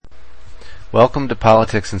Welcome to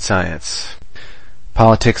Politics and Science.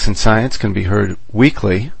 Politics and Science can be heard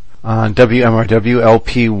weekly on WMRW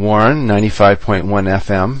LP Warren 95.1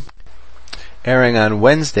 FM, airing on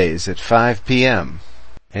Wednesdays at 5 p.m.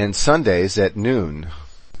 and Sundays at noon.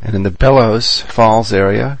 And in the Bellows Falls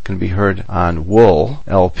area can be heard on Wool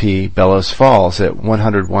LP Bellows Falls at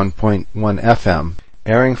 101.1 FM,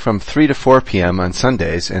 airing from 3 to 4 p.m. on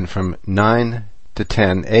Sundays and from 9 to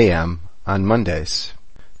 10 a.m. on Mondays.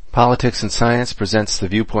 Politics and Science presents the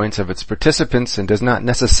viewpoints of its participants and does not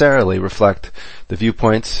necessarily reflect the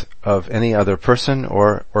viewpoints of any other person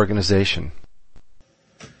or organization.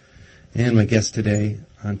 And my guest today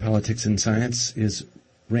on Politics and Science is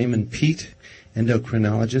Raymond Peat,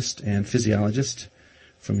 endocrinologist and physiologist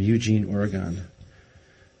from Eugene, Oregon.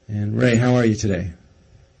 And Ray, how are you today?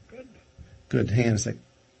 Good. Hang on a sec.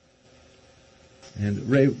 And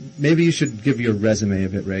Ray, maybe you should give your resume a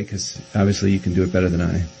bit, Ray, because obviously you can do it better than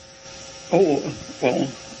I. Oh, well,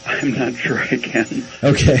 I'm not sure I can.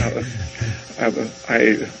 Okay.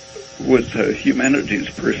 I was a humanities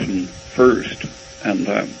person first, and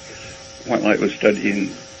while I was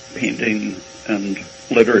studying painting and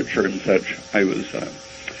literature and such, I was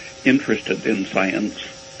interested in science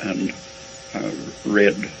and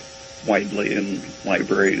read widely in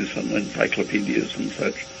libraries and encyclopedias and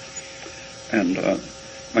such. And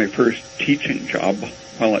my first teaching job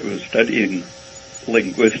while I was studying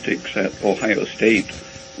linguistics at Ohio State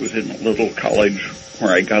was in a little college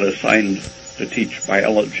where I got assigned to teach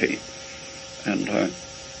biology. And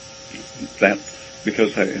that,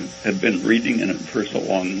 because I had been reading in it for so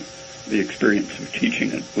long, the experience of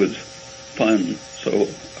teaching it was fun. So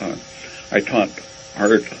I taught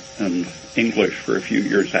art and English for a few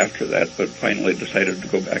years after that, but finally decided to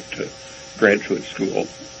go back to graduate school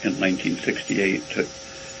in 1968 to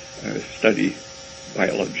study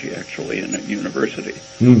biology, actually, in a university.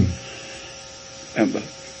 And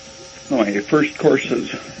my first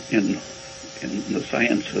courses in the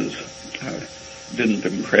sciences didn't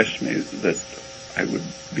impress me that I would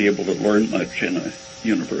be able to learn much in a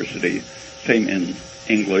university. Same in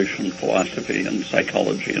English and philosophy and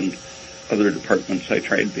psychology and other departments I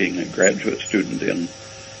tried being a graduate student in.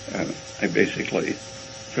 I basically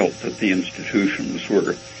felt that the institutions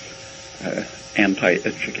were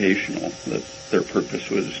anti-educational, that their purpose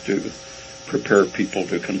was to prepare people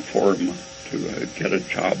to conform, to get a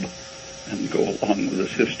job and go along with the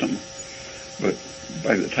system. But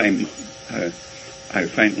by the time I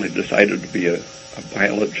finally decided to be a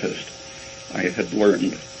biologist, I had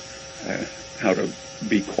learned how to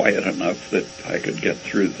be quiet enough that I could get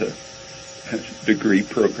through the degree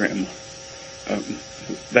program.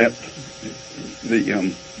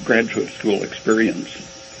 The graduate school experience,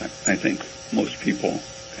 I think most people,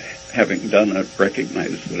 having done it,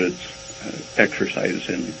 recognize that it's exercise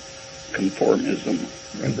in conformism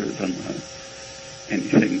rather than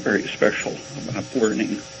anything very special about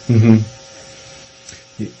learning. Mm-hmm.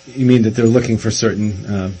 You mean that they're looking for certain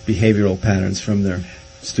behavioral patterns from their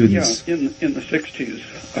students? Yeah, in the 60s,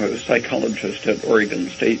 a psychologist at Oregon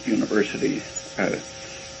State University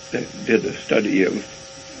did a study of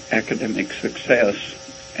academic success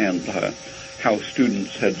and how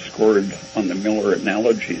students had scored on the Miller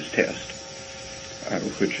Analogies test,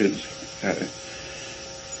 which is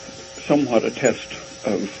somewhat a test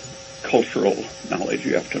of cultural knowledge.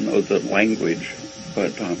 You have to know the language,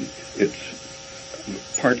 but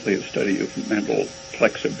it's partly a study of mental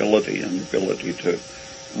flexibility and ability to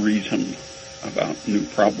reason about new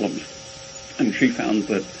problems. And she found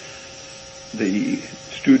that the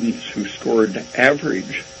students who scored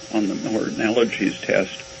average on the Miller Analogies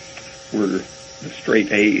test were the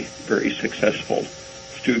straight A, very successful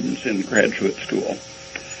students in graduate school.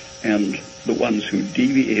 And the ones who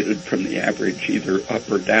deviated from the average, either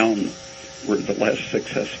up or down, were the less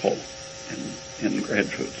successful in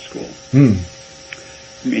graduate school.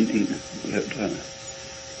 Meaning that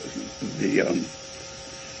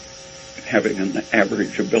having an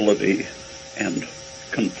average ability and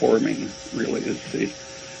conforming really is the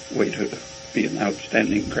way to be an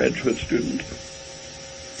outstanding graduate student.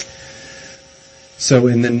 So,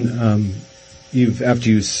 and then after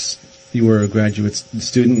you were a graduate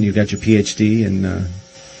student, you got your PhD in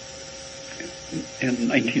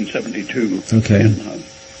 1972. Okay. And,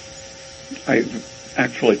 I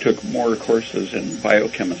actually took more courses in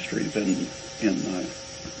biochemistry than in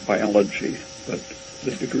biology, but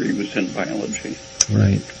the degree was in biology.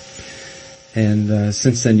 Right. And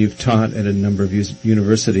since then, you've taught at a number of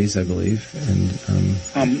universities, I believe. And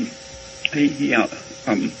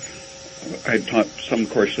I taught some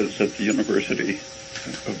courses at the University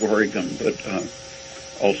of Oregon, but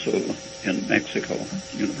also in Mexico,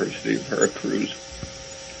 University of Veracruz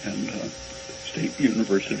and State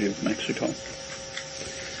University of Mexico.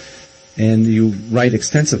 And you write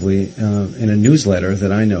extensively in a newsletter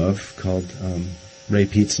that I know of called Ray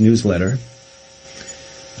Peat's Newsletter.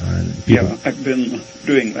 Yeah, I've been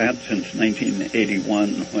doing that since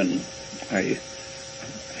 1981 when I,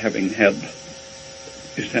 having had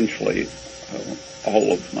essentially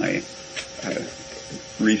all of my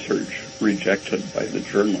research rejected by the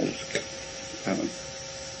journals,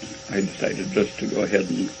 I decided just to go ahead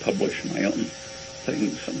and publish my own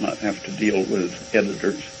things and not have to deal with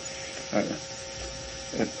editors.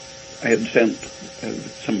 I had sent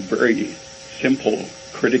some very simple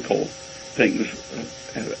critical things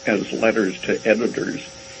as letters to editors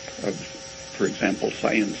of, for example,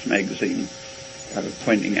 Science magazine,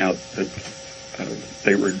 pointing out that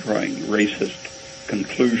they were drawing racist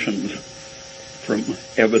conclusions from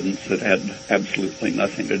evidence that had absolutely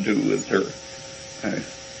nothing to do with their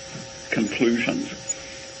conclusions.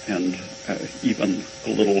 And even a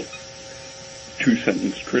little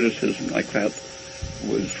two-sentence criticism like that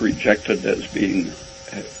was rejected as being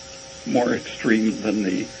more extreme than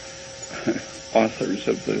the authors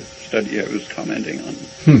of the study I was commenting on.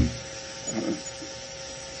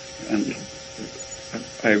 And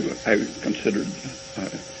I considered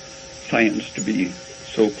science to be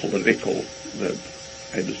so political that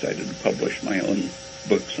I decided to publish my own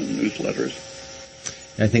books and newsletters.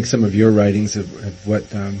 I think some of your writings have what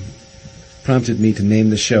prompted me to name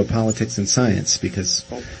the show Politics and Science, because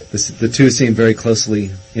the two seem very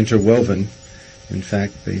closely interwoven. In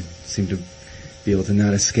fact, they seem to be able to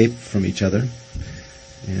not escape from each other,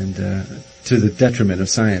 and to the detriment of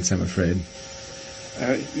science, I'm afraid.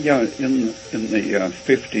 Yeah, in the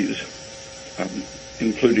 50s,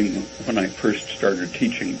 including when I first started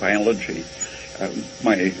teaching biology,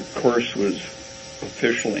 my course was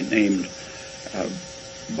officially named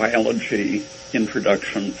Biology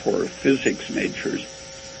Introduction for Physics Majors.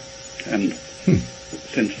 And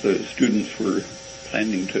since the students were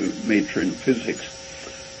planning to major in physics,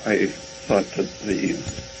 I thought that the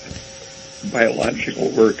biological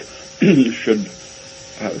work should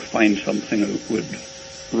find something that would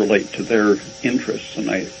relate to their interests. And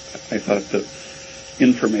I thought that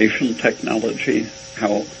information technology,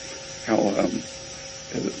 how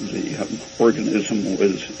the organism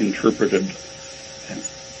was interpreted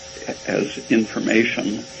as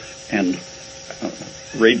information, and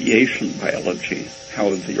radiation biology, how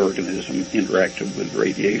the organism interacted with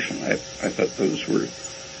radiation. I thought those were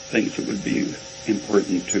things that would be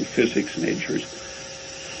important to physics majors.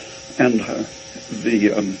 And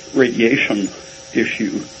the radiation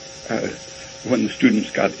issue, when the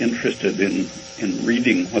students got interested in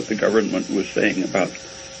reading what the government was saying about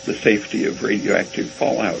the safety of radioactive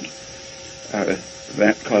fallout,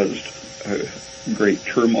 that caused great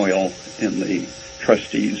turmoil in the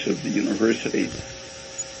trustees of the university.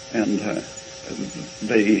 And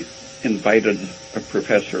they invited a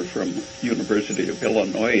professor from University of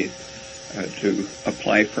Illinois to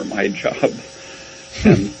apply for my job.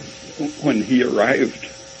 And when he arrived,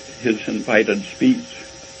 his invited speech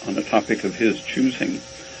on a topic of his choosing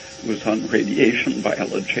was on radiation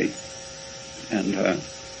biology. And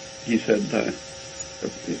he said,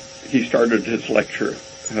 he started his lecture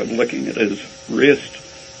looking at his wrist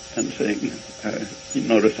and saying, you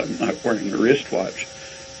notice I'm not wearing a wristwatch.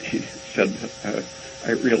 He said,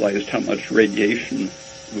 I realized how much radiation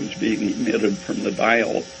was being emitted from the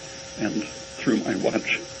dial and threw my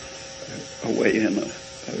watch away in a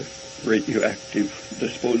radioactive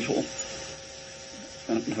disposal.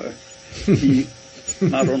 And he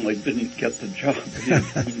not only didn't get the job he had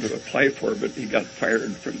come to apply for, but he got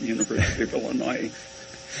fired from the University of Illinois.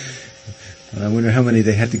 I wonder how many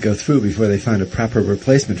they had to go through before they found a proper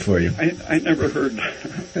replacement for you. I never heard.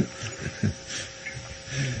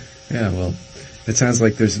 Yeah, well, it sounds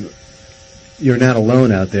like you're not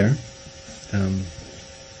alone out there.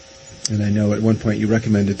 And I know at one point you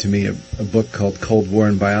recommended to me a book called Cold War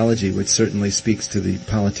in Biology, which certainly speaks to the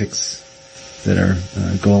politics that are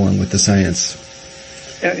go along with the science.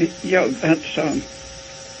 Yeah, that's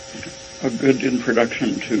a good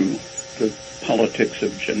introduction to the politics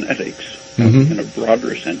of genetics in a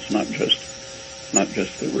broader sense, not just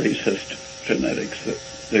the racist genetics that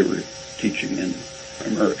they were teaching in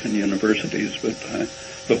American universities, but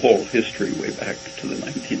the whole history way back to the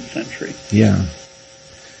 19th century. Yeah.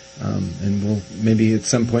 And maybe at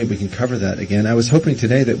some point we can cover that again. I was hoping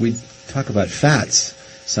today that we'd talk about fats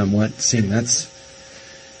somewhat, seeing that's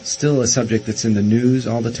still a subject that's in the news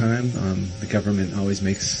all the time. The government always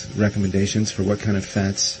makes recommendations for what kind of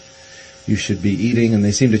fats you should be eating, and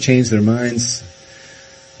they seem to change their minds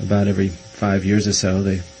about every 5 years or so,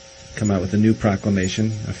 they come out with a new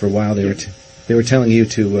proclamation. For a while, they were telling you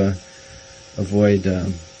to avoid.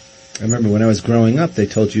 I remember when I was growing up, they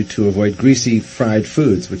told you to avoid greasy fried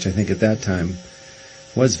foods, which I think at that time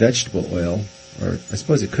was vegetable oil, or I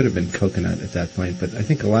suppose it could have been coconut at that point. But I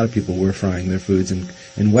think a lot of people were frying their foods,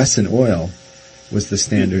 and Wesson oil was the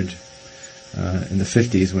standard in the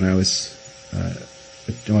 50s when I was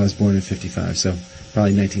born in 55. So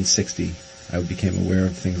probably 1960, I became aware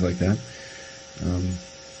of things like that.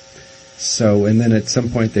 And then at some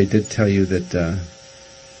point they did tell you that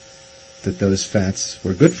those fats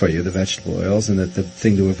were good for you, the vegetable oils, and that the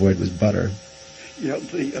thing to avoid was butter. Yeah,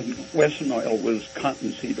 the Wesson oil was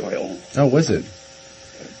cottonseed oil. Oh, was it?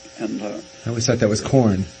 And I always thought that was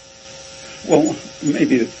corn. Well,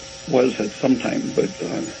 maybe it was at some time, but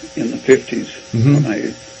in the 50s, when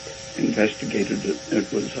I investigated it,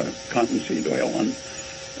 it was cottonseed oil, and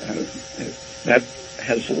that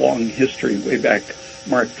has a long history. Way back,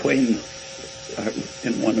 Mark Twain,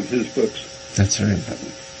 in one of his books, that's right,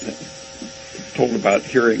 told about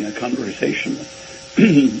hearing a conversation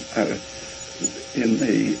in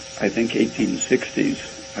the, I think, 1860s.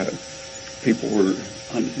 People were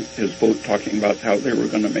on his boat talking about how they were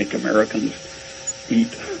going to make Americans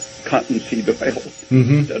eat cottonseed oil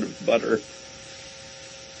instead of butter.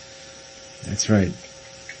 That's right.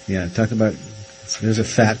 Yeah, talk about, there's a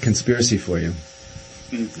fat conspiracy for you.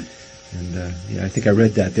 And I think I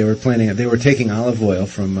read that. They were taking olive oil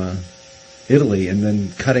from Italy and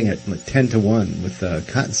then cutting it like 10 to 1 with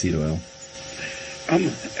cottonseed oil.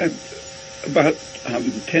 About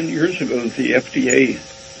 10 years ago, the FDA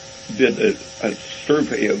did a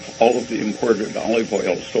survey of all of the imported olive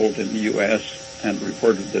oil sold in the U.S. and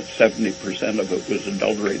reported that 70% of it was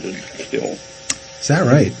adulterated still. Is that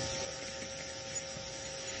right?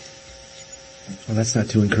 Well, that's not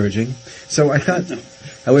too encouraging. So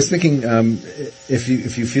I was thinking, if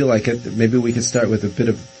you feel like it, maybe we could start with a bit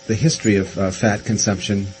of the history of fat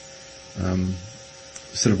consumption,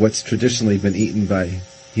 sort of what's traditionally been eaten by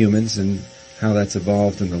humans and how that's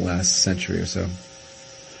evolved in the last century or so.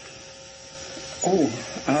 In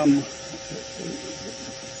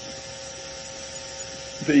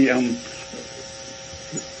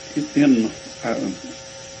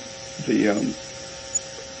the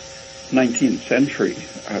 19th century,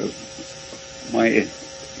 my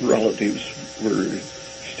relatives were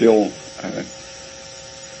still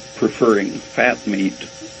preferring fat meat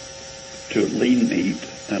to lean meat,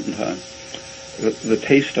 and the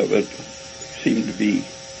taste of it seemed to be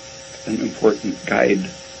an important guide.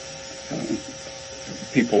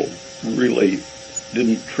 People really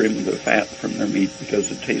didn't trim the fat from their meat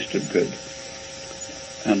because it tasted good.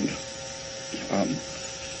 And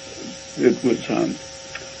it was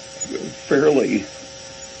fairly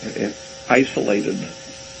isolated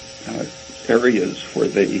areas where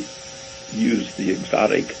they used the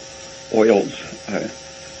exotic oils,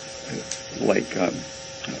 like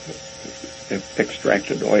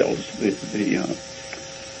extracted oils.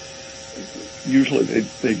 Usually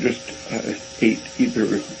they just ate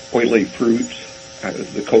either oily fruits,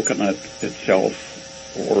 the coconut itself,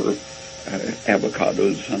 or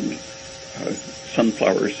avocados and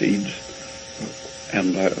sunflower seeds,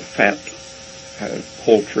 and fat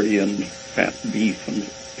poultry and fat beef and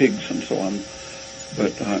pigs and so on.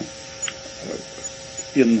 But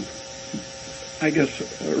in, I guess,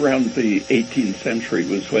 around the 18th century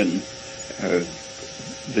was when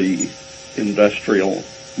the industrial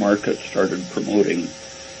market started promoting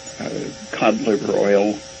cod liver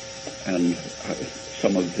oil and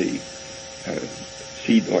some of the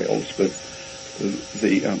seed oils, but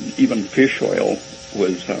even fish oil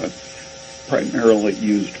was primarily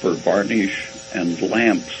used for varnish and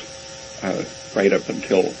lamps right up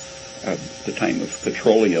until the time of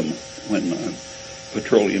petroleum, when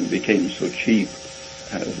petroleum became so cheap.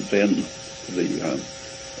 Then the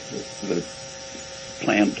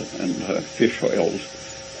plant and fish oils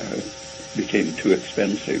became too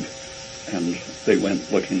expensive, and they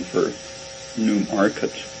went looking for new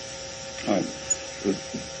markets. The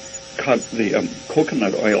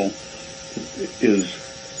coconut oil is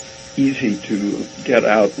easy to get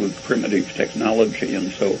out with primitive technology,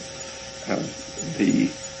 and so the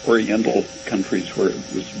Oriental countries where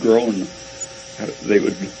it was grown, they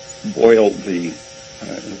would boil the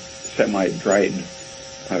semi-dried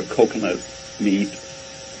coconut meat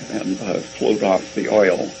and float off the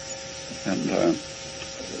oil, and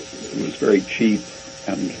it was very cheap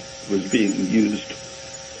and was being used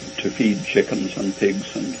to feed chickens and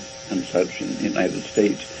pigs and such in the United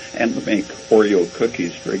States, and to make Oreo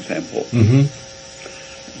cookies, for example.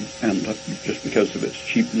 and just because of its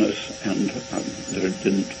cheapness and that it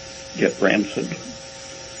didn't get rancid.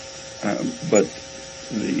 But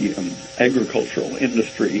the agricultural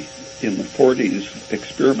industry in the 40s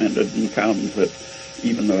experimented and found that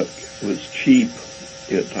even though it was cheap,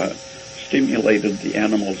 it stimulated the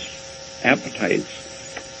animals' appetites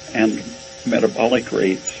and metabolic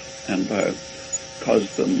rates and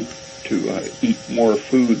caused them to eat more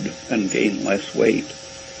food and gain less weight.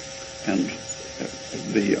 And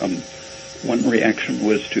the one reaction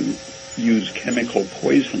was to use chemical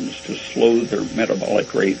poisons to slow their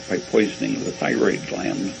metabolic rate by poisoning the thyroid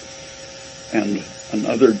gland. And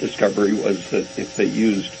another discovery was that if they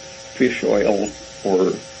used fish oil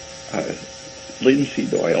or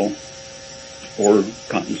linseed oil or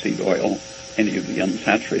cottonseed oil, any of the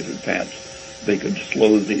unsaturated fats, they could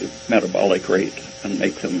slow the metabolic rate and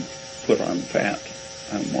make them put on fat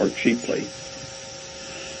more cheaply.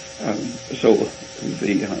 So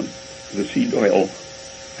the seed oil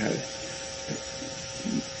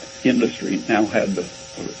industry now had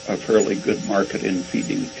a fairly good market in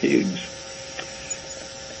feeding pigs.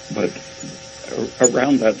 But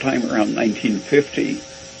around that time, around 1950,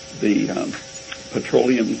 the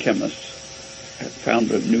petroleum chemists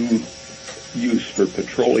found a new use for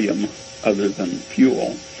petroleum other than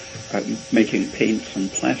fuel, making paints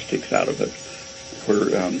and plastics out of it,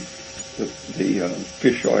 where the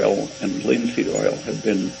fish oil and linseed oil had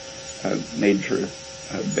been major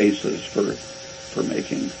bases for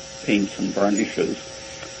making paints and varnishes.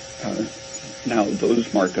 Now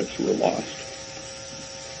those markets were lost.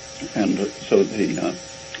 And so the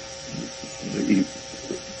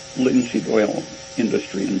linseed oil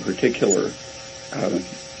industry in particular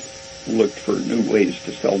looked for new ways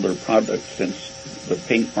to sell their products since the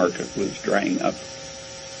paint market was drying up.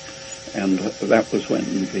 And that was when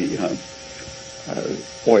the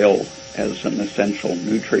oil as an essential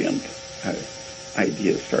nutrient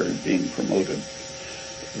idea started being promoted.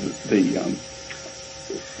 The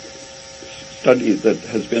study that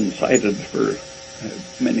has been cited for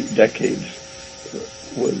many decades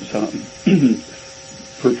was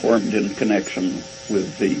performed in connection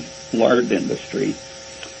with the lard industry,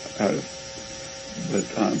 but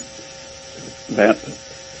that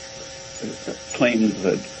claimed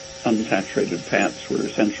that unsaturated fats were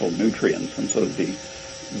essential nutrients, and so the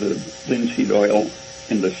linseed oil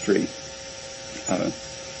industry,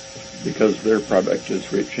 because their product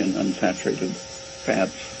is rich in unsaturated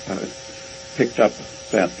fats, picked up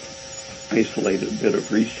that isolated bit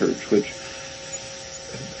of research, which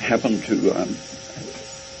happened to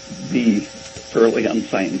be fairly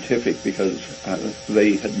unscientific because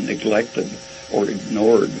they had neglected or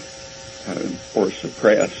ignored or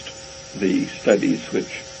suppressed the studies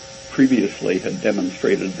which previously had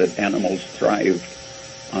demonstrated that animals thrived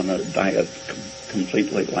on a diet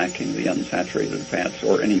completely lacking the unsaturated fats,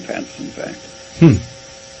 or any fats, in fact.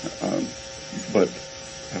 But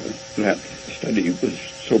that study was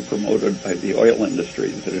so promoted by the oil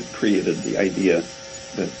industry that it created the idea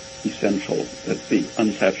that the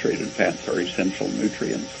unsaturated fats are essential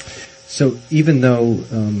nutrients. So even though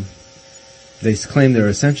they claim they're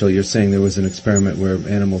essential, you're saying there was an experiment where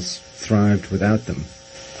animals thrived without them?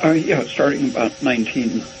 Yeah, starting about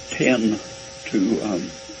 1910 to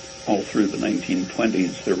all through the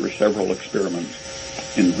 1920s, there were several experiments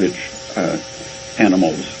in which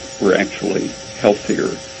animals were actually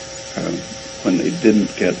healthier when they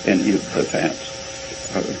didn't get any of the fats.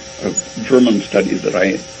 A German study that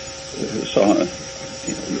I saw,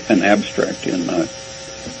 an abstract in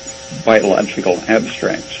Biological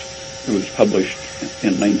Abstracts, it was published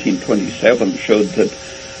in 1927, showed that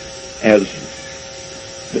as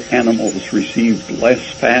the animals received less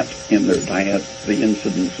fat in their diet, the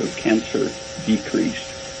incidence of cancer decreased,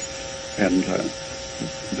 and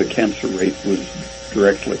the cancer rate was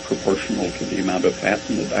directly proportional to the amount of fat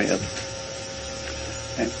in the diet.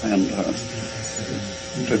 And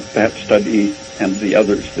that study and the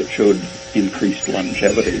others that showed increased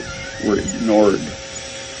longevity were ignored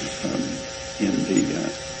in the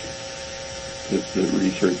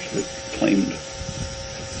research that claimed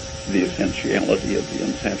the essentiality of the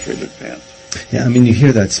unsaturated fats. Yeah, I mean, you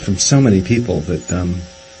hear that from so many people that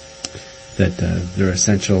they're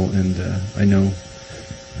essential, and I know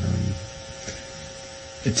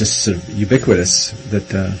it's just sort of ubiquitous that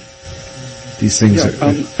these things are...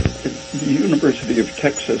 The University of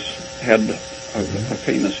Texas had a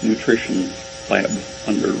famous nutrition lab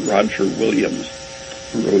under Roger Williams,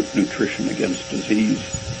 who wrote Nutrition Against Disease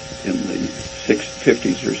in the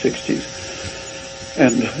 50s or 60s.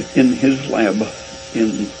 And in his lab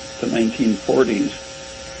in the 1940s,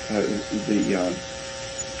 the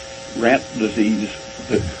rat disease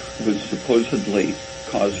that was supposedly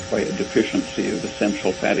caused by a deficiency of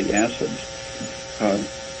essential fatty acids.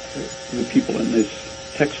 The people in this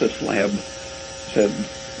Texas lab said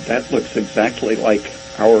that looks exactly like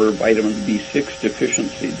our vitamin B6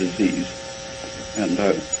 deficiency disease. And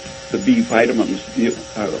the B vitamins,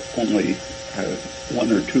 only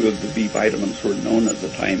one or two of the B vitamins were known at the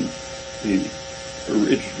time the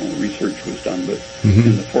original research was done, but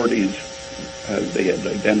in the 40s they had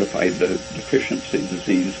identified the deficiency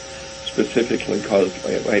disease specifically caused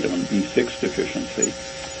by a vitamin B6 deficiency.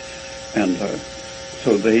 And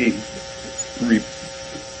so they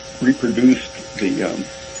reproduced the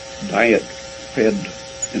diet fed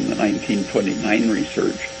in the 1929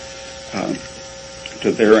 research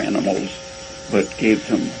to their animals, but gave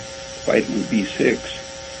them vitamin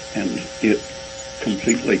B6, and it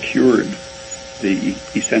completely cured the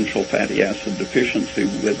essential fatty acid deficiency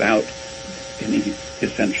without any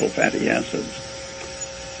essential fatty acids.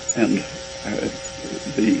 And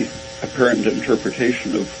the apparent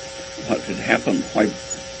interpretation of what had happened, why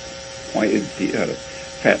the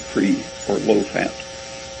fat-free or low-fat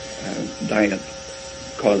diet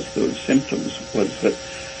caused those symptoms, was that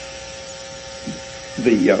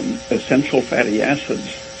the essential fatty acids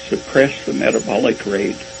suppress the metabolic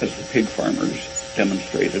rate, as the pig farmers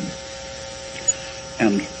demonstrated.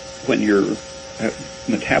 And when your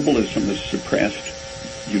metabolism is suppressed,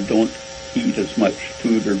 you don't eat as much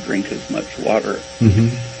food or drink as much water.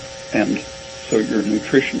 And so your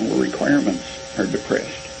nutritional requirements are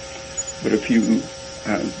depressed. But if you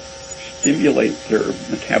stimulate their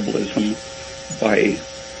metabolism by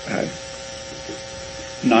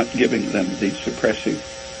not giving them the suppressive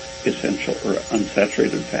essential or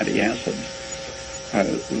unsaturated fatty acids,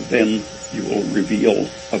 then you will reveal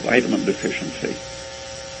a vitamin deficiency.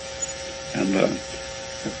 And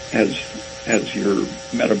as your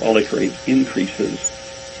metabolic rate increases,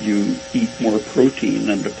 you eat more protein,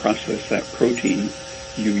 and to process that protein,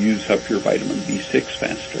 you use up your vitamin B6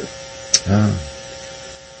 faster.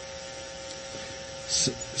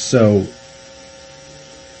 So,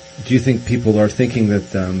 do you think people are thinking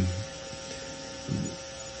that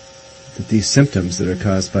that these symptoms that are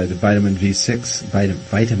caused by the vitamin B6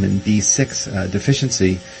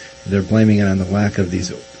 deficiency, they're blaming it on the lack of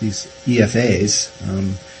these EFAs?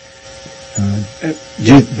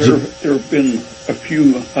 There have been a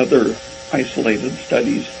few other isolated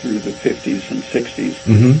studies through the 50s and 60s.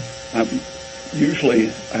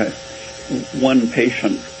 Usually, one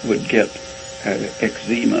patient would get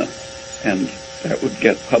eczema, and that would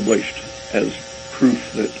get published as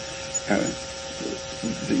proof that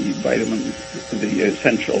the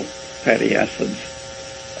essential fatty acids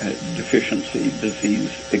deficiency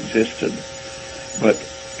disease existed. But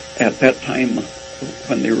at that time,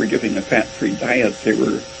 when they were giving a fat-free diet, they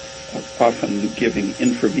were often giving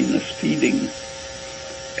intravenous feeding,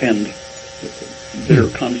 and their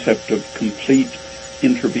concept of complete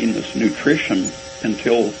intravenous nutrition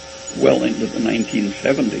until well into the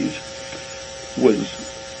 1970s was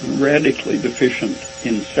radically deficient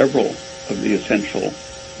in several of the essential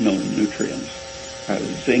known nutrients.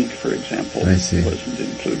 Zinc, for example, wasn't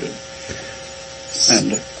included.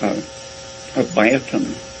 And a biotin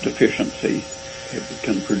deficiency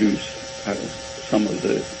can produce some of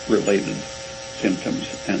the related symptoms.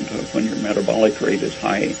 And when your metabolic rate is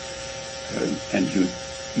high and you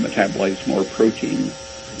metabolize more protein,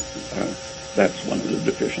 that's one of the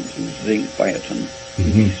deficiencies. Zinc, biotin,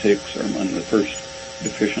 B6 are among the first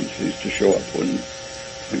deficiencies to show up when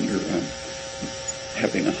you're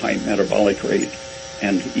having a high metabolic rate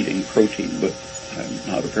and eating protein, but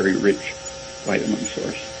not a very rich vitamin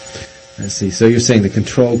source. I see. So you're saying the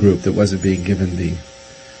control group that wasn't being given the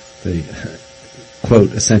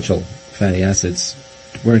quote essential fatty acids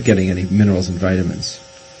weren't getting any minerals and vitamins.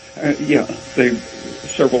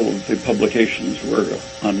 Several of the publications were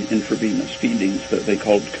on intravenous feedings that they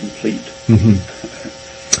called complete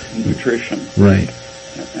nutrition. Right.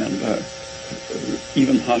 And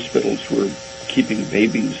even hospitals were keeping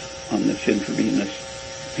babies on this intravenous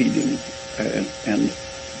feeding, and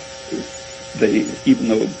they, even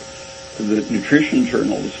though the nutrition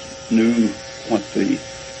journals knew what the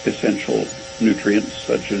essential nutrients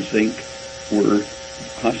such as zinc were,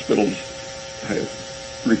 hospitals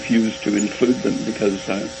refused to include them because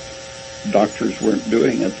doctors weren't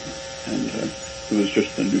doing it, and it was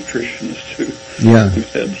just the nutritionists who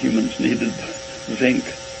said humans needed zinc.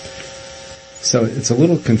 So it's a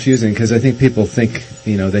little confusing because I think people think,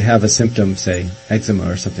 they have a symptom, say eczema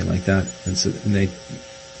or something like that, and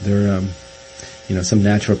they're some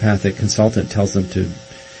naturopathic consultant tells them to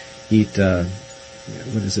eat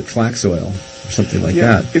what is it, flax oil or something like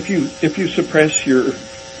yeah, that. If you suppress your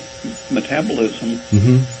metabolism,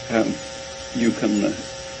 you can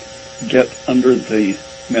get under the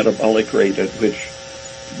metabolic rate at which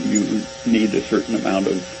you need a certain amount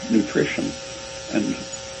of nutrition, and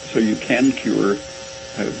so you can cure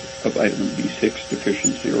a vitamin B6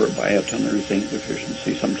 deficiency or a biotin or zinc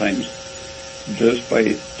deficiency sometimes just by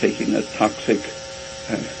taking a toxic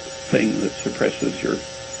thing that suppresses your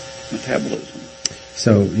metabolism.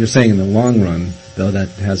 So you're saying in the long run, though, that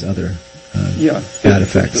has other bad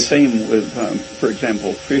effects. It's the same with, for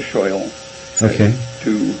example, fish oil to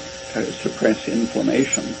suppress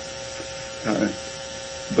inflammation.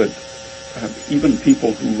 But even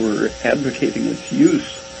people who were advocating its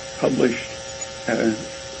use published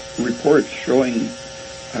reports showing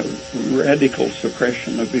radical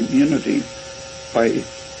suppression of immunity by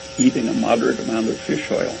eating a moderate amount of fish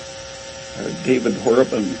oil. David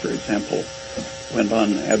Horobin, for example, went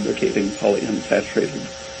on advocating polyunsaturated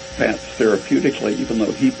fats therapeutically, even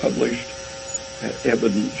though he published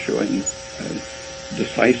evidence showing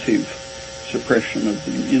decisive suppression of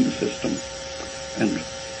the immune system. And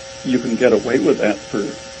you can get away with that for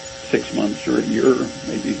 6 months or a year,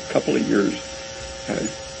 maybe a couple of years,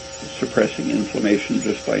 suppressing inflammation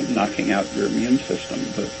just by knocking out your immune system,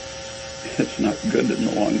 but it's not good in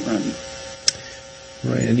the long run.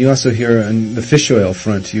 Right, and you also hear on the fish oil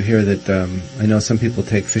front, you hear that, I know some people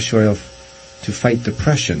take fish oil to fight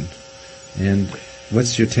depression, and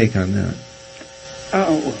what's your take on that?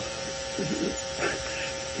 Oh,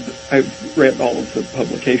 I've read all of the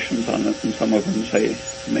publications on it, and some of them say it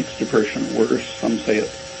makes depression worse. Some say it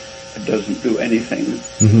doesn't do anything.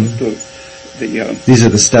 These are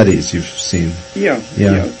the studies you've seen. Yeah.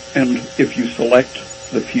 And if you select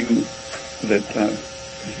the few that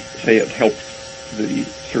say it helps the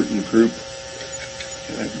certain group,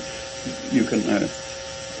 you can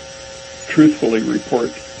truthfully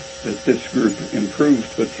report that this group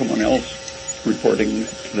improved, but someone else reporting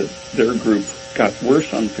that their group got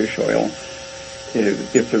worse on fish oil.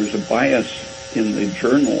 If there's a bias in the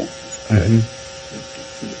journal,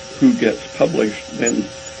 who gets published, then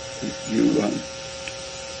you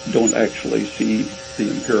don't actually see the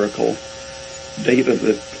empirical data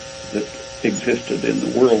that existed in the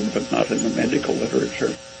world, but not in the medical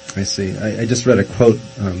literature. I see. I just read a quote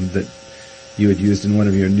that you had used in one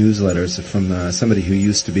of your newsletters from somebody who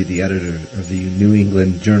used to be the editor of the New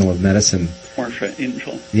England Journal of Medicine. Marsha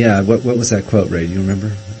Angel. Yeah, what was that quote, Ray? Do you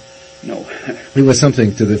remember? No. It was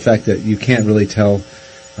something to the fact that you can't really tell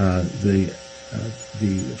the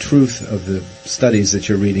truth of the studies that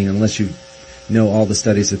you're reading unless you know all the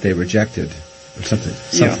studies that they rejected, or something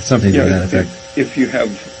to that effect. If you have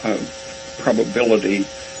probability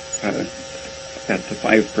at the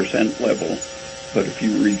 5% level, but if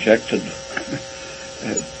you rejected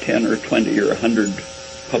 10 or 20 or 100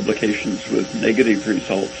 publications with negative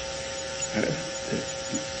results,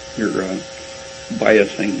 you're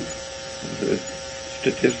biasing the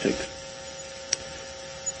statistics.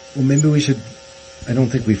 Well, maybe we should. I don't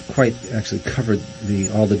think we've quite actually covered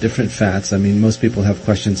all the different fats. I mean, most people have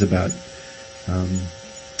questions about. And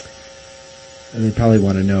they probably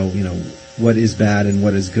want to know, what is bad and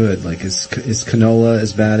what is good. Like, is canola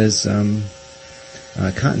as bad as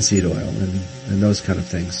cottonseed oil and those kind of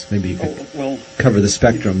things? Maybe you could cover the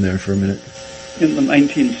spectrum there for a minute. In the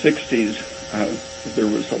 1960s, there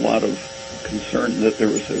was a lot of concern that there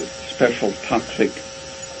was a special toxic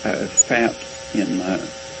fat in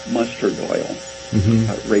mustard oil,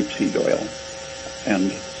 rapeseed oil.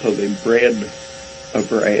 And so they bred a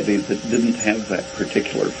variety that didn't have that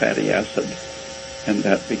particular fatty acid, and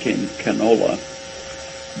that became canola.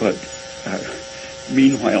 But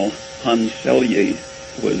meanwhile, Hans Selye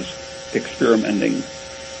was experimenting,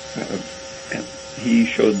 and he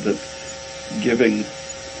showed that giving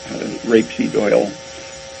rapeseed oil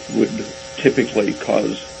would typically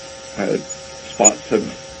cause spots of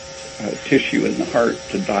tissue in the heart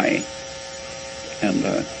to die. And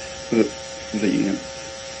the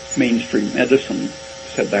mainstream medicine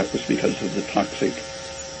said that was because of the toxic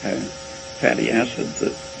fatty acid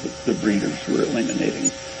that the breeders were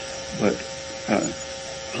eliminating. But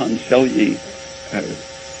Hans Selye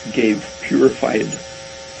gave purified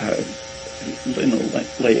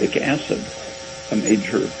linoleic acid, a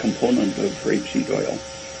major component of rapeseed oil,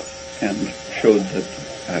 and showed that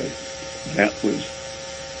that was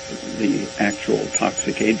the actual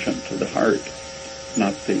toxic agent to the heart,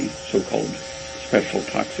 not the so-called special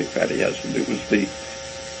toxic fatty acid. It was the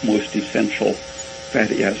most essential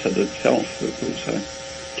fatty acid itself that was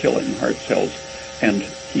killing heart cells. And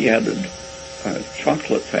he added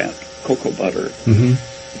chocolate fat, cocoa butter,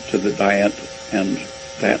 to the diet, and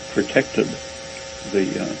that protected the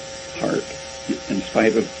heart in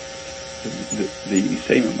spite of the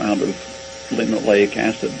same amount of linoleic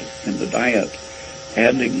acid in the diet.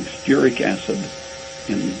 Adding stearic acid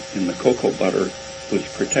in the cocoa butter was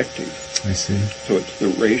protective. I see. So it's the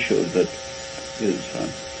ratio that is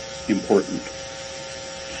important.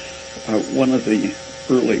 One of the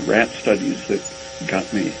early rat studies that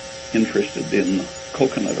got me interested in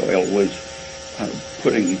coconut oil was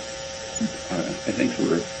putting, I think there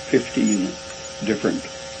were 15 different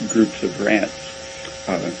groups of rats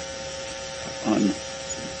on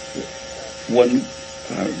one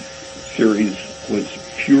series was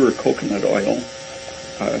pure coconut oil,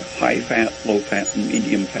 high fat, low fat, and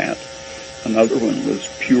medium fat. Another one was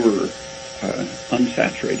pure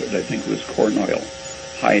unsaturated, I think it was corn oil,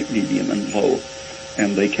 high, medium, and low.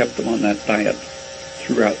 And they kept them on that diet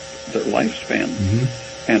throughout their lifespan.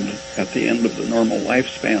 Mm-hmm. And at the end of the normal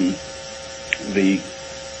lifespan, the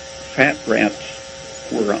fat rats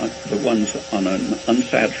were the ones on an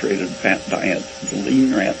unsaturated fat diet. The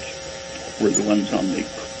lean rats were the ones on the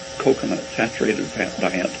coconut saturated fat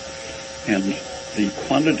diet. And the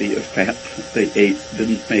quantity of fat they ate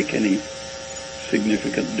didn't make any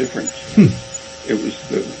significant difference. It was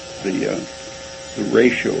the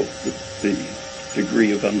ratio, the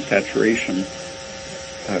degree of unsaturation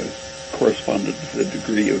corresponded to the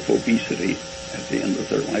degree of obesity at the end of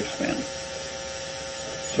their lifespan.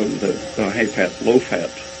 So the high fat, low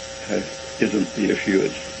fat isn't the issue.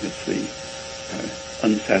 It's the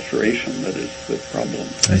unsaturation that is the problem.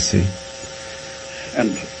 I see.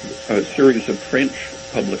 And a series of French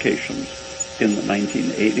publications in the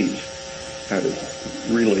 1980s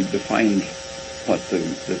really defined what the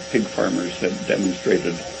pig farmers had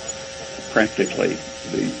demonstrated practically.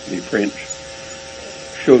 The French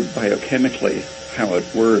showed biochemically how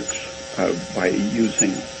it works by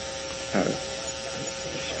using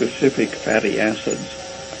specific fatty acids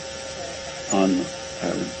on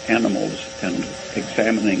animals and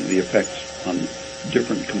examining the effects on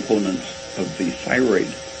different components of the thyroid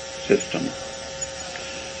system.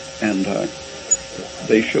 And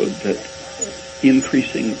they showed that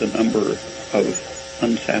increasing the number of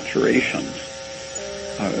unsaturations,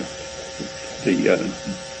 the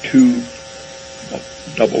two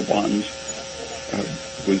double bonds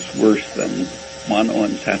was worse than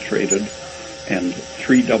monounsaturated, and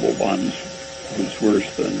three double bonds was worse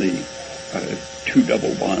than the two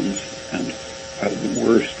double bonds, and the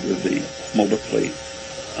worst was the multiply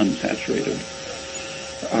unsaturated.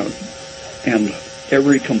 And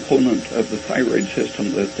every component of the thyroid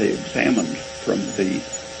system that they examined, from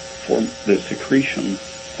the secretion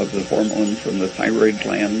of the hormone from the thyroid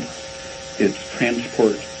gland, its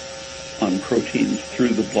transport on proteins through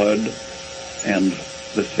the blood, and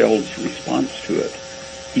the cell's response to it,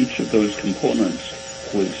 each of those components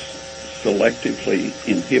was selectively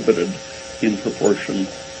inhibited in proportion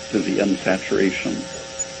to the unsaturation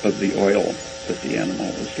of the oil that the animal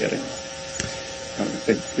was getting.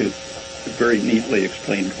 It very neatly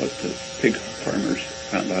explained what the pig farmers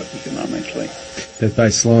found out economically. That by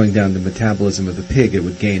slowing down the metabolism of the pig, it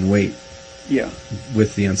would gain weight. Yeah.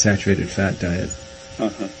 With the unsaturated fat diet.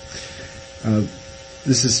 Uh-huh.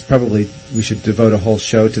 This is probably, we should devote a whole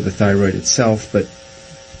show to the thyroid itself, but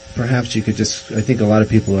perhaps you could just, I think a lot of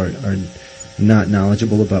people are not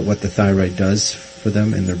knowledgeable about what the thyroid does for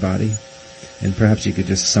them in their body, and perhaps you could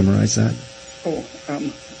just summarize that. Oh,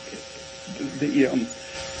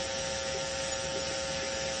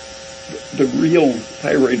 the real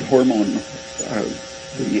thyroid hormone,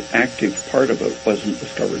 the active part of it wasn't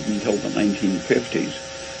discovered until the 1950s,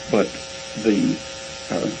 but the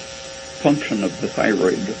function of the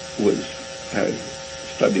thyroid was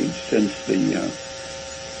studied since the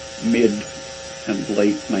mid and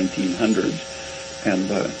late 1900s,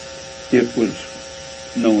 and it was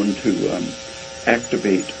known to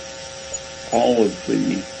activate all of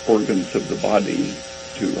the organs of the body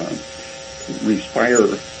to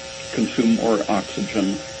respire, consume more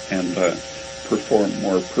oxygen, and perform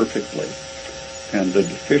more perfectly. And the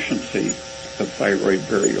deficiency of thyroid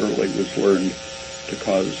very early was learned to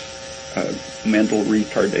cause mental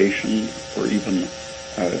retardation, or even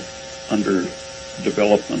under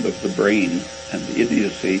development of the brain and the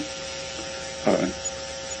idiocy.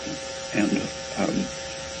 And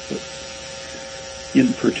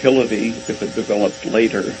infertility, if it developed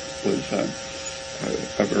later, was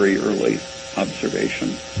a very early observation.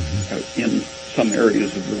 Mm-hmm. In some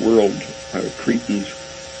areas of the world, Cretans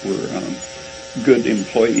were good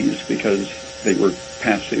employees because they were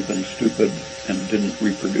passive and stupid and didn't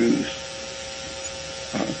reproduce.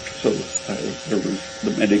 So there was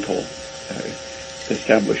the medical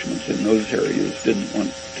establishments in those areas didn't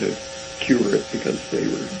want to cure it because they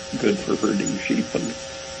were good for herding sheep and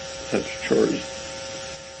such chores.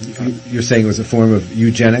 You're saying it was a form of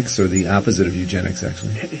eugenics, or the opposite of eugenics,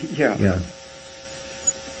 actually? Yeah. Yeah.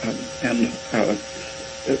 And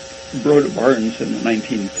Rhoda Barnes in the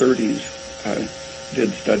 1930s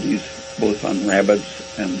did studies both on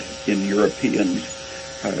rabbits and in Europeans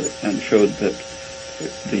and showed that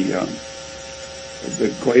the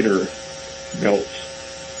goiter belts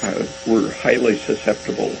were highly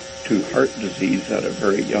susceptible to heart disease at a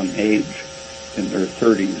very young age. In their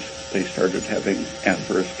 30s, they started having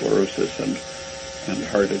atherosclerosis and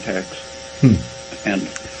heart attacks. And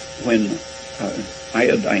when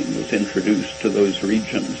iodine was introduced to those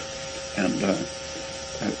regions, and the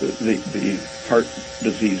heart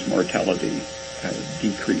disease mortality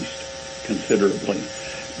decreased considerably.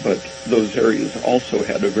 But those areas also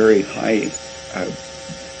had a very high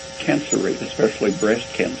cancer rate, especially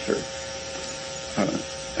breast cancer.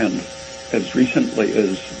 And as recently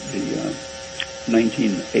as the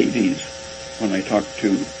 1980s, when I talked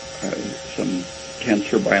to some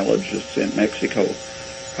cancer biologists in Mexico,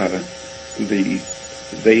 they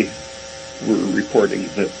were reporting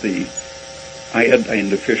that the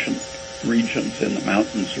iodine-deficient regions in the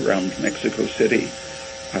mountains around Mexico City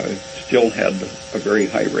still had a very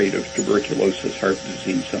high rate of tuberculosis, heart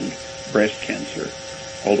disease, and breast cancer,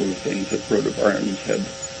 all of the things that Rhoda Barnes had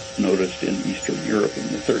noticed in Eastern Europe in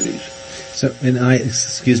the 30s. So,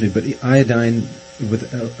 excuse me, but iodine,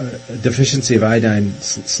 with a deficiency of iodine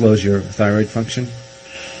slows your thyroid function?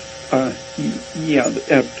 Yeah,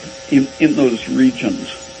 in those regions,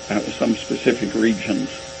 some specific regions,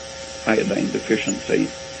 iodine deficiency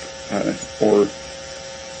or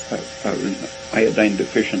iodine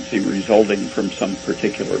deficiency resulting from some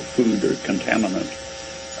particular food or contaminant,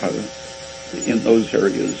 in those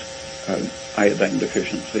areas, iodine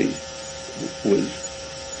deficiency was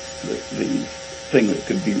the thing that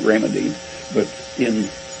could be remedied. But in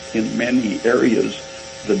many areas,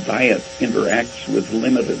 the diet interacts with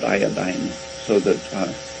limited iodine, so that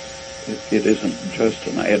it isn't just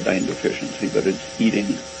an iodine deficiency, but it's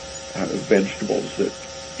eating vegetables that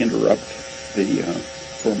interrupt the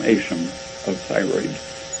formation of thyroid,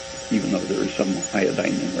 even though there is some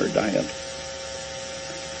iodine in their diet.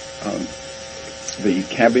 The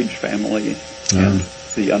cabbage family and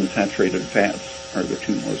the unsaturated fats are the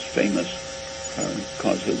two most famous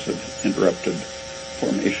causes of interrupted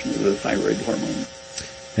formation of the thyroid hormone.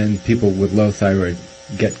 And people with low thyroid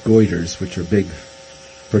get goiters, which are big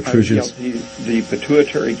protrusions. The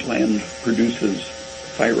pituitary gland produces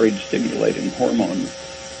thyroid-stimulating hormone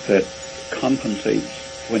that compensates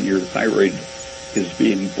when your thyroid is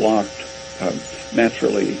being blocked.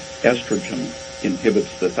 Naturally, estrogen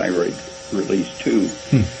inhibits the thyroid release too.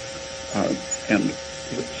 And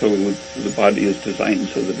so the body is designed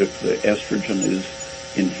so that if the estrogen is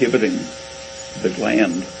inhibiting the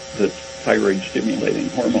gland, the thyroid-stimulating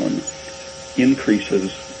hormone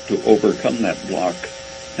increases to overcome that block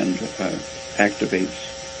and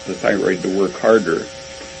activates the thyroid to work harder.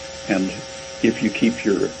 And if you keep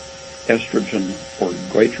your estrogen or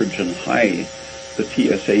goitrogen high, the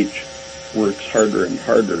TSH works harder and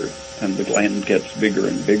harder, and the gland gets bigger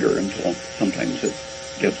and bigger until sometimes it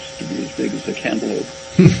gets to be as big as a cantaloupe.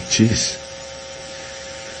 Jeez.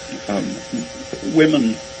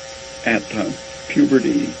 Women at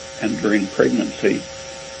puberty and during pregnancy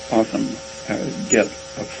often get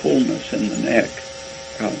a fullness in the neck,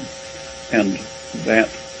 and that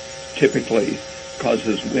typically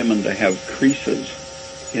causes women to have creases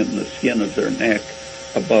in the skin of their neck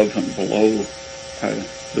above and below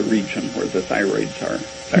the region where the thyroids are.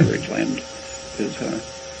 Thyroid gland is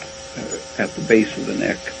at the base of the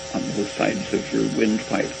neck on both sides of your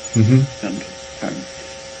windpipe. And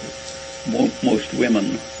most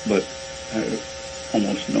women, but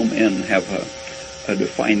almost no men, have a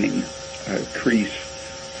defining crease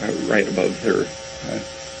right above their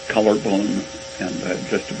collarbone and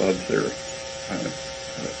just above their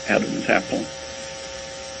Adam's apple.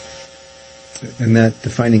 And that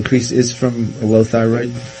defining crease is from a low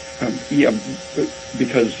thyroid? Yeah,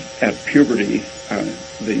 because at puberty,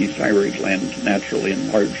 the thyroid gland naturally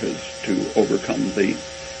enlarges to overcome the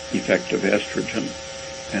effect of estrogen,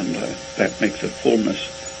 and that makes a fullness,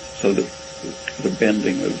 so that the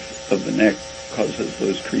bending of the neck causes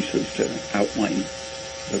those creases to outline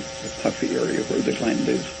the puffy area where the gland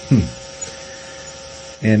is.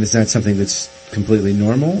 And is that something that's completely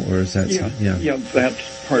normal, or is that... Yeah, that's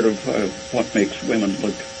part of what makes women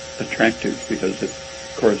look attractive, because it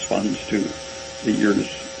corresponds to the years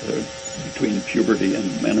between puberty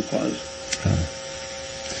and menopause.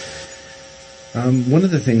 One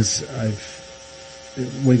of the things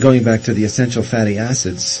when going back to the essential fatty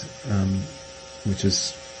acids, which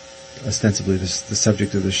is ostensibly the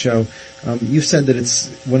subject of the show, you've said that it's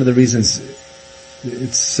one of the reasons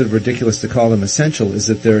it's sort of ridiculous to call them essential is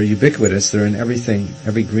that they're ubiquitous. They're in everything,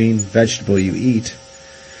 every green vegetable you eat,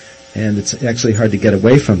 and it's actually hard to get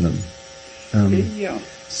away from them. Yeah.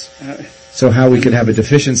 So how we could have a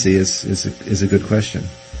deficiency is a good question.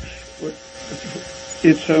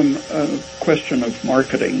 It's a question of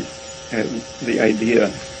marketing, the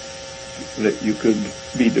idea that you could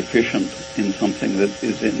be deficient in something that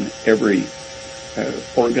is in every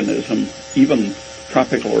organism, even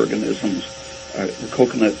tropical organisms.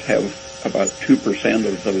 Coconuts have about 2%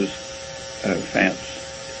 of those fats,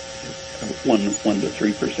 1 to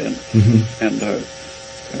 3%, and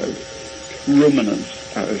ruminants,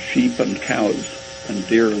 sheep and cows and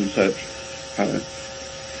deer and such,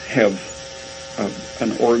 have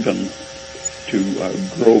an organ to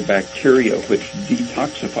grow bacteria which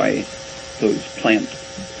detoxify those plant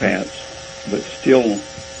fats, but still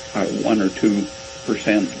 1 or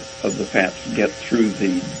 2% of the fats get through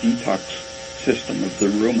the detox system of the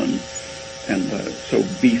rumen, and so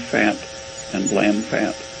beef fat and lamb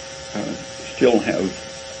fat still have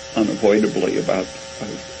unavoidably about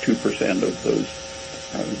 2% of those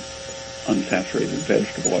unsaturated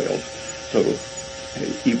vegetable oils. So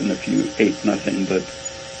even if you ate nothing but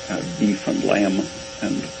beef and lamb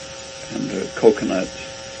and coconuts,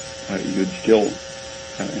 you'd still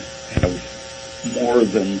have more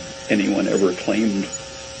than anyone ever claimed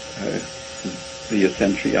the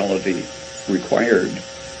essentiality required.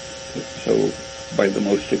 So by the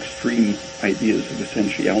most extreme ideas of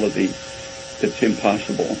essentiality, it's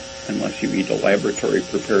impossible unless you eat a laboratory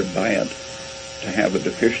prepared diet to have a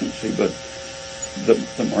deficiency. But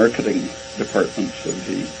the marketing departments of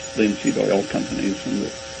the linseed oil companies and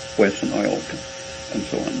the Wesson oil and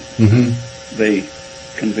so on, they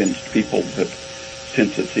convinced people that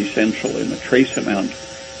since it's essential in a trace amount,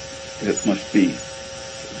 it must be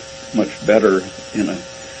much better in a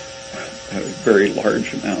very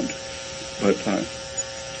large amount. But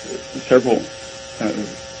several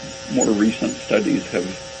more recent studies have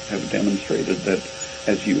demonstrated that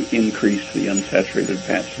as you increase the unsaturated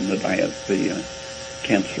fats in the diet, the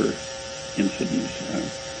cancer incidence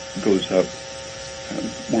goes up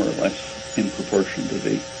more or less in proportion to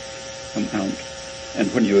the amount. And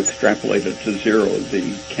when you extrapolate it to zero,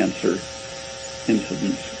 the cancer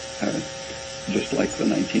incidence, just like the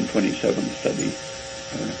 1927 study,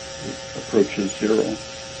 approaches zero.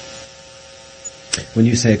 When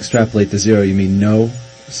you say extrapolate to zero, you mean no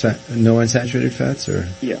unsaturated fats, or?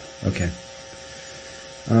 Yeah. Okay.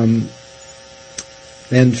 And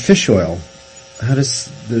fish oil. How does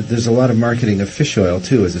there's a lot of marketing of fish oil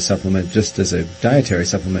too as a supplement, just as a dietary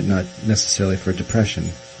supplement, not necessarily for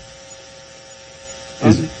depression.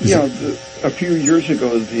 A few years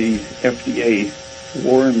ago, the FDA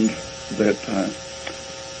warned that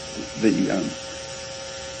the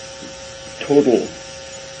total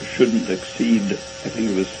shouldn't exceed, I think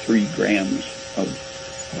it was 3 grams of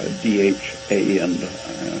DHA and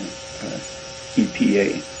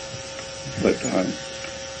EPA. But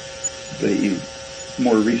they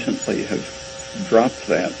more recently have dropped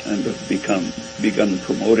that and have begun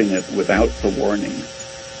promoting it without the warning.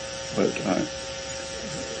 But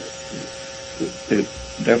it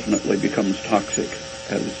definitely becomes toxic,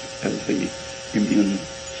 as the immune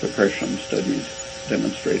suppression studies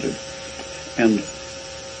demonstrated. And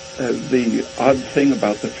the odd thing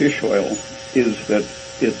about the fish oil is that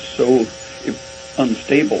it's so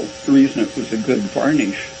unstable. The reason it was a good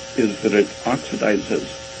varnish is that it oxidizes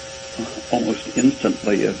almost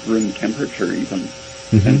instantly at room temperature even.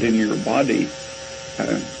 And in your body,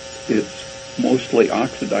 it's mostly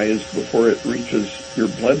oxidized before it reaches your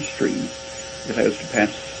bloodstream. It has to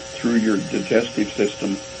pass through your digestive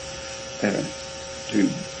system to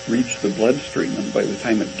reach the bloodstream, and by the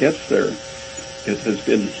time it gets there, it has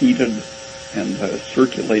been heated and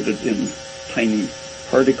circulated in tiny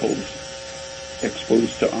particles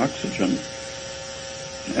exposed to oxygen.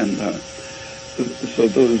 And so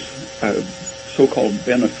those so-called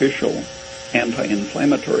beneficial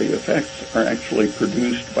anti-inflammatory effects are actually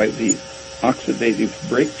produced by the oxidative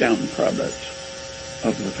breakdown products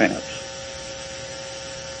of the fats.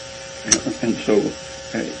 And so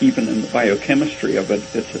even in the biochemistry of it,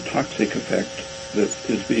 it's a toxic effect that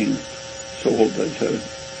is being sold as a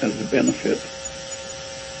benefit.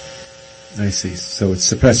 I see. So it's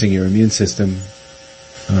suppressing your immune system,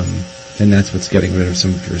 and that's what's getting rid of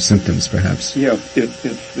some of your symptoms, perhaps. Yeah,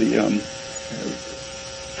 it's the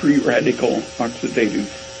free radical oxidative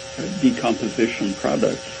decomposition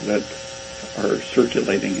products that are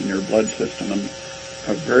circulating in your blood system, and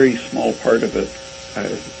a very small part of it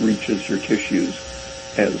reaches your tissues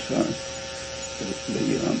as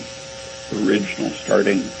the original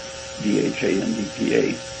starting DHA and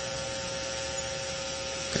EPA.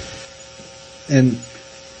 And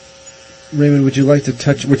Raymond, would you like to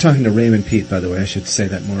touch, we're talking to Raymond Peat, by the way, I should say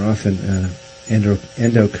that more often,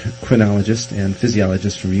 endocrinologist and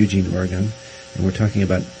physiologist from Eugene, Oregon, and we're talking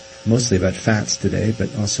mostly about fats today,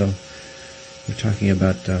 but also we're talking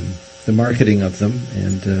about the marketing of them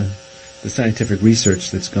and the scientific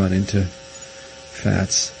research that's gone into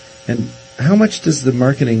fats. And how much does the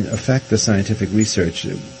marketing affect the scientific research?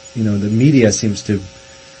 You know, the media seems to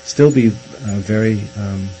still be very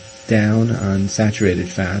down on saturated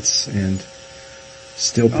fats and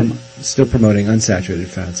still promoting unsaturated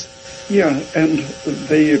fats. Yeah, and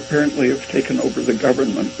they apparently have taken over the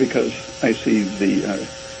government, because I see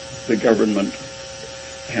the government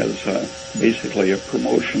has basically a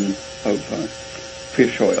promotion of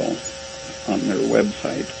fish oil on their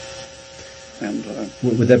website. And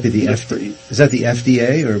would that be the FDA? Is that the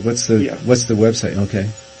FDA, or what's the website? Okay.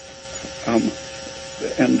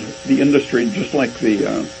 And the industry, just like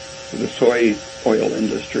the soy oil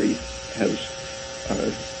industry, has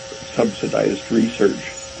subsidized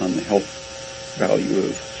research on the health value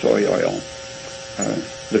of soy oil.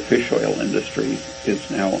 The fish oil industry is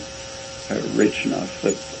now rich enough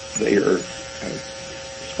that they are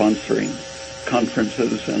sponsoring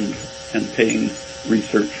conferences and paying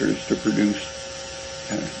researchers to produce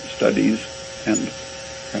studies and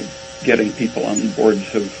getting people on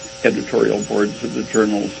editorial boards of the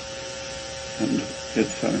journals. And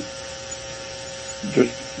it's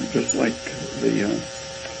just like the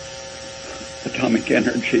atomic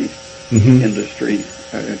energy industry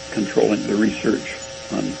controlling the research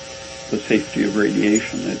on the safety of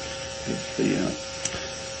radiation. It's the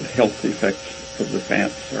health effects of the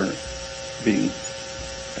fats are being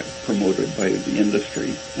promoted by the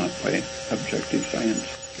industry, not by objective science.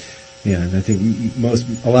 Yeah, and I think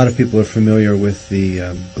a lot of people are familiar with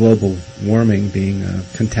the global warming being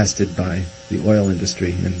contested by the oil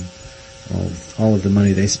industry and all of the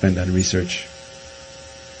money they spend on research.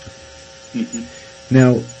 Mm-hmm.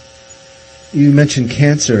 Now, you mentioned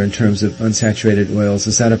cancer in terms of unsaturated oils.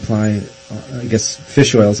 Does that apply? I guess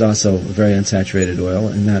fish oil is also a very unsaturated oil,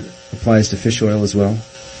 and that applies to fish oil as well?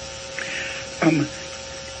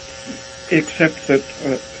 Except that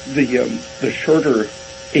the shorter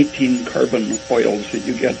 18 carbon oils that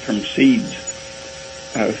you get from seeds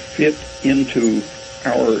fit into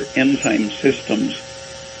our enzyme systems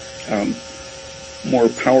more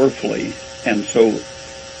powerfully, and so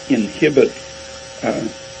inhibit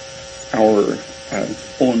our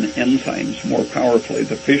own enzymes more powerfully.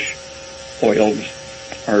 The fish oils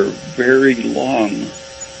are very long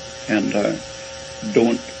and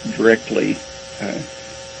don't directly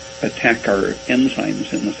attack our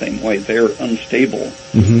enzymes in the same way. They're unstable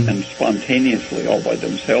and spontaneously, all by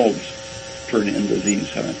themselves, turn into these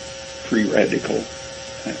free radical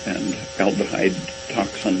and aldehyde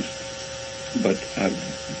toxins. But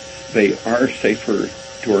they are safer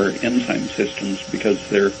to our enzyme systems because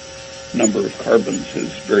their number of carbons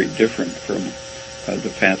is very different from the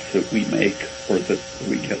fats that we make or that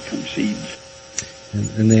we get from seeds.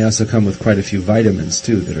 And they also come with quite a few vitamins,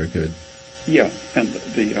 too, that are good. Yeah, and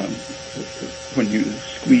when you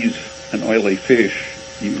squeeze an oily fish,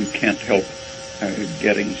 you can't help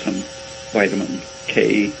getting some vitamin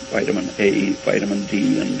K, vitamin A, vitamin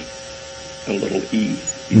D, and a little E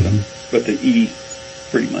even. But the E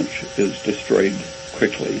pretty much is destroyed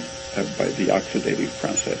quickly by the oxidative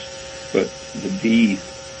process. But the D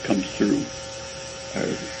comes through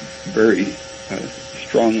very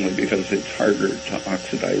strongly because it's harder to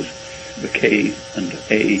oxidize. The K and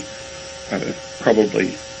A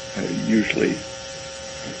probably usually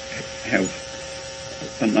have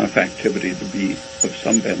enough activity to be of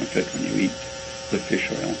some benefit when you eat the fish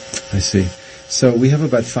oil. I see. So we have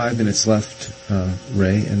about 5 minutes left,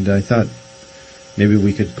 Ray, and I thought maybe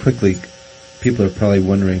we could quickly, people are probably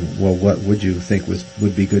wondering, well, what would you think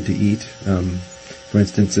would be good to eat? For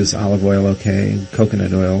instance, is olive oil okay?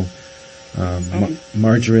 Coconut oil?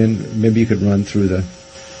 Margarine? Maybe you could run through the...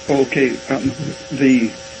 Okay, the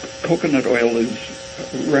coconut oil is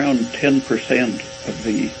around 10% of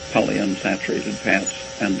the polyunsaturated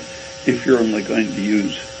fats, and if you're only going to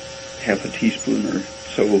use half a teaspoon or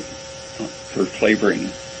so for flavoring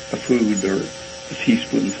a food, or a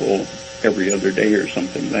teaspoonful every other day or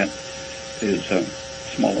something, that is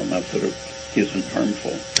small enough that it isn't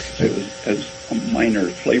harmful. So as a minor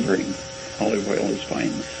flavoring, olive oil is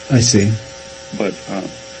fine. I see. But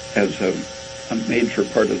as a major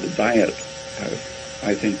part of the diet,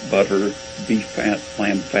 I think butter, beef fat,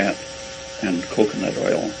 lamb fat, and coconut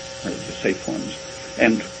oil are the safe ones,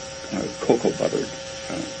 and cocoa buttered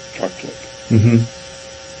chocolate. Mm-hmm.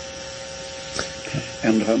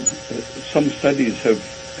 And some studies have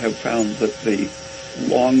found that the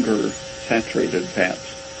longer saturated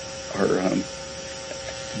fats are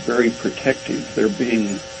very protective. They're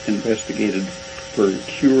being investigated for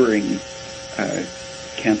curing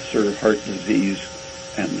cancer, heart disease,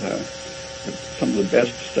 and some of the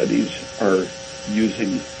best studies are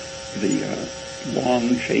using the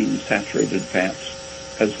long-chain saturated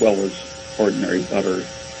fats as well as ordinary butter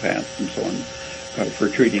fat and so on for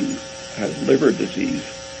treating liver disease.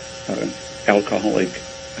 Alcoholic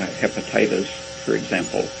hepatitis, for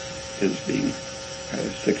example, is being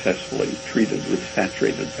successfully treated with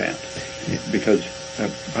saturated fat. Yeah. Because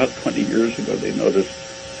about 20 years ago they noticed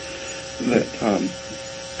that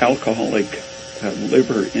alcoholic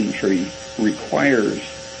liver injury requires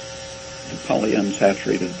the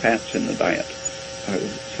polyunsaturated fats in the diet.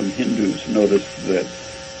 Some Hindus noticed that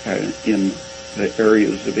in the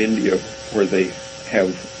areas of India where they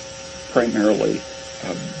have primarily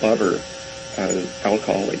butter,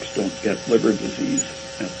 alcoholics don't get liver disease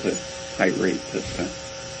at the high rate that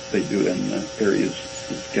they do in the areas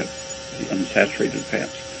that get the unsaturated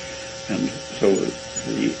fats. And so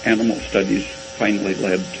the animal studies finally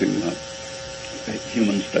led to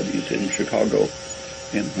human studies in Chicago,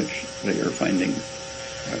 in which they are finding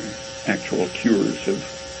actual cures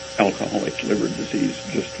of alcoholic liver disease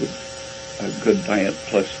just with a good diet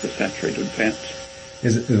plus the saturated fats. Are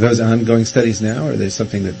those ongoing studies now, or are they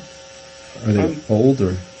something that, are they old,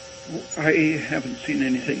 or? I haven't seen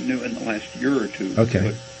anything new in the last year or two. Okay.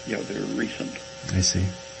 But, yeah, they're recent. I see.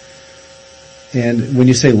 And when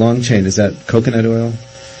you say long chain, is that coconut oil?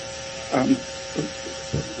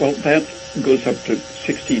 Well, that goes up to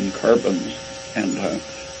 16 carbons, and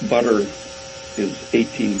butter is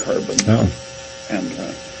 18 carbons. Oh. And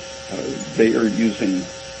they are using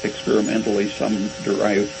experimentally some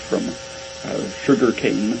derived from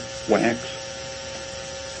sugarcane wax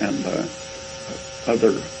and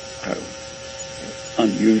other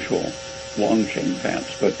unusual long-chain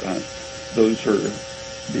fats, but those are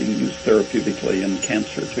being used therapeutically in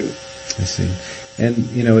cancer too. I see. And,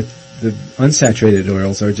 the unsaturated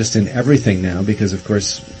oils are just in everything now because, of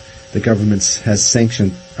course, our government has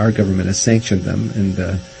sanctioned them,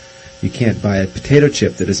 and you can't buy a potato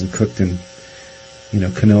chip that isn't cooked in,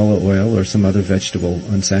 canola oil or some other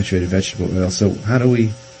unsaturated vegetable oil. So how do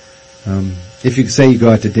we, if you say you go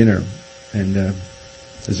out to dinner, and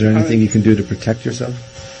is there anything you can do to protect yourself?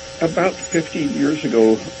 About 15 years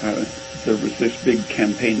ago, there was this big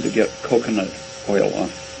campaign to get coconut oil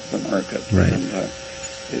off the market. Right. And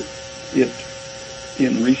it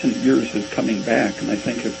in recent years is coming back, and I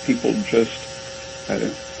think if people just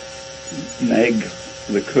nag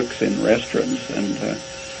the cooks in restaurants and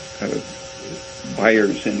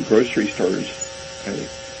buyers in grocery stores,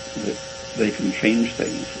 that they can change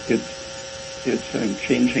things. It's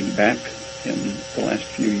changing back in the last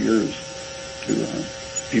few years to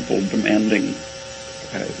people demanding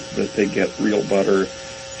that they get real butter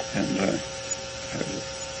and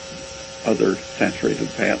other saturated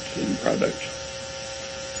fats in products.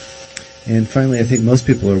 And finally, I think most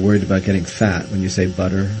people are worried about getting fat when you say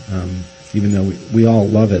butter, even though we all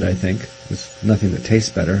love it, I think. There's nothing that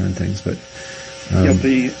tastes better on things, but...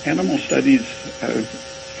 the animal studies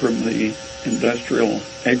from the industrial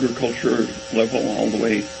agriculture level all the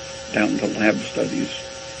way down to lab studies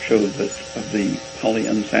show that the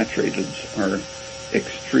polyunsaturated are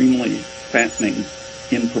extremely fattening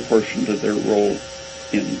in proportion to their role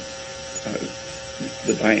in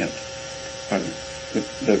the diet.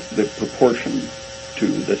 The proportion to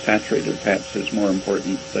the saturated fats is more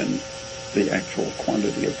important than the actual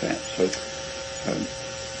quantity of fat. So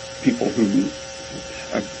people who...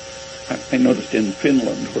 I noticed in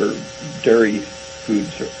Finland, where dairy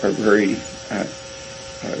foods are very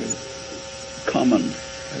common,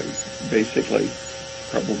 basically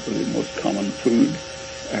probably the most common food,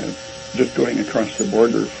 just going across the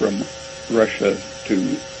border from Russia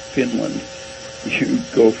to Finland, you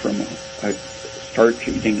go from a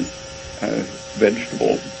starch-eating,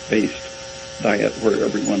 vegetable-based diet where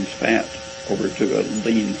everyone's fat over to a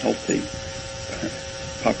lean, healthy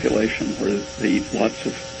population where they eat lots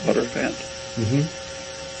of butter fat. Mm-hmm.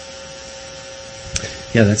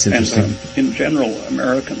 Yeah, that's interesting. And in general,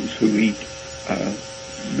 Americans who eat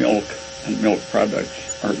milk and milk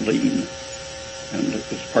products are lean, and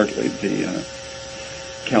it's partly the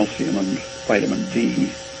calcium and vitamin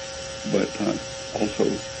D, but also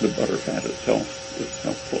the butter fat itself is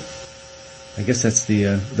helpful. I guess that's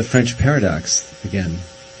the French paradox again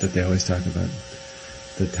that they always talk about.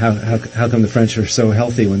 That how come the French are so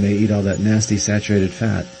healthy when they eat all that nasty saturated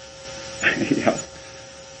fat? Yeah.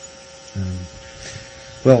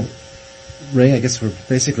 Well, Ray, I guess we're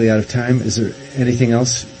basically out of time. Is there anything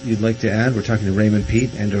else you'd like to add? We're talking to Raymond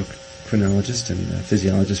Peat, endocrinologist and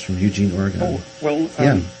physiologist from Eugene, Oregon. Oh, well,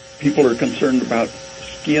 people are concerned about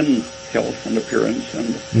skin health and appearance,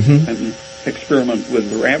 and an experiment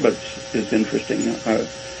with rabbits is interesting.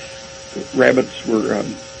 Rabbits were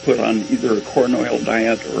put on either a corn oil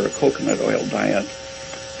diet or a coconut oil diet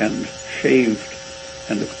and shaved,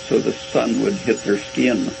 and so the sun would hit their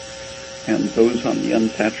skin. And those on the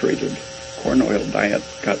unsaturated corn oil diet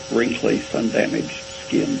got wrinkly, sun-damaged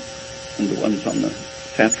skin, and the ones on the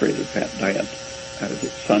saturated fat diet, the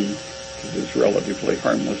sun was relatively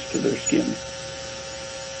harmless to their skin.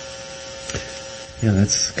 Yeah,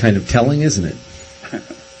 that's kind of telling, isn't it?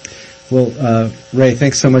 Well, Ray,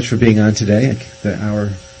 thanks so much for being on today. The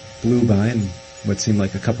hour blew by in what seemed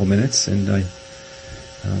like a couple minutes, and I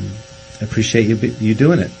appreciate you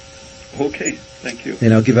doing it. Okay, thank you.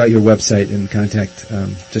 And I'll give out your website and contact,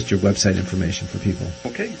 just your website information for people.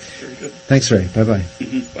 Okay, very good. Thanks, Ray. Bye-bye.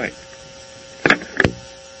 Bye.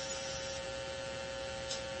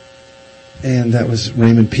 And that was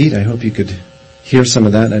Raymond Peat. I hope you could hear some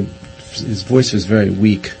of that. His voice was very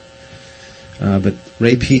weak. But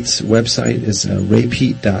Ray Peat's website is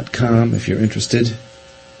raypeat.com if you're interested.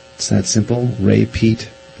 It's that simple. Ray Peat,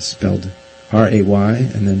 spelled R-A-Y,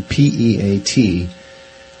 and then P-E-A-T.com.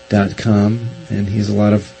 And he has a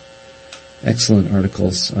lot of excellent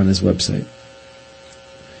articles on his website.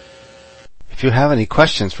 If you have any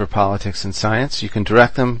questions for Politics and Science, you can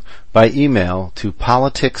direct them by email to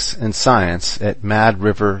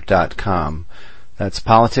politicsandscience@madriver.com. That's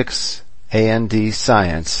politics, A-N-D,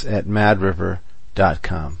 science at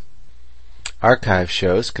madriver.com. Archive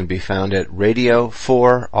shows can be found at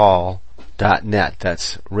radio4all.net.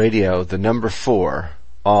 That's radio, the number 4,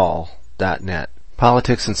 all.net.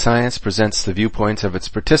 Politics and Science presents the viewpoints of its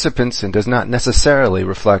participants and does not necessarily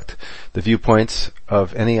reflect the viewpoints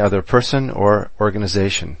of any other person or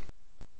organization.